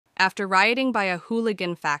After rioting by a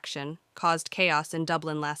hooligan faction caused chaos in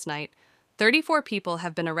Dublin last night, 34 people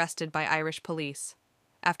have been arrested by Irish police.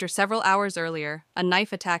 After several hours earlier, a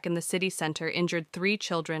knife attack in the city centre injured 3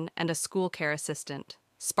 children and a school care assistant,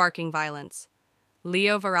 sparking violence.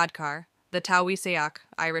 Leo Varadkar, the Taoiseach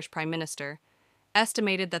Irish Prime Minister,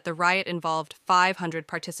 estimated that the riot involved 500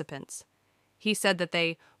 participants. He said that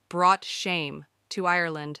they brought shame to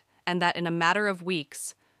Ireland and that in a matter of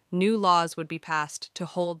weeks, new laws would be passed to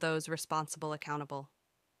hold those responsible accountable.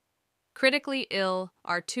 Critically ill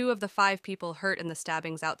are 2 of the 5 people hurt in the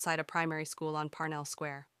stabbings outside a primary school on Parnell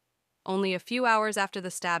Square. Only a few hours after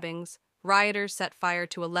the stabbings, rioters set fire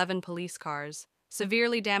to 11 police cars,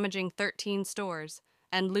 severely damaging 13 stores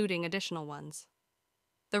and looting additional ones.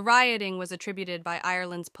 The rioting was attributed by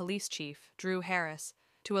Ireland's police chief, Drew Harris,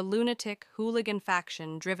 to a lunatic hooligan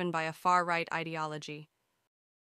faction driven by a far-right ideology.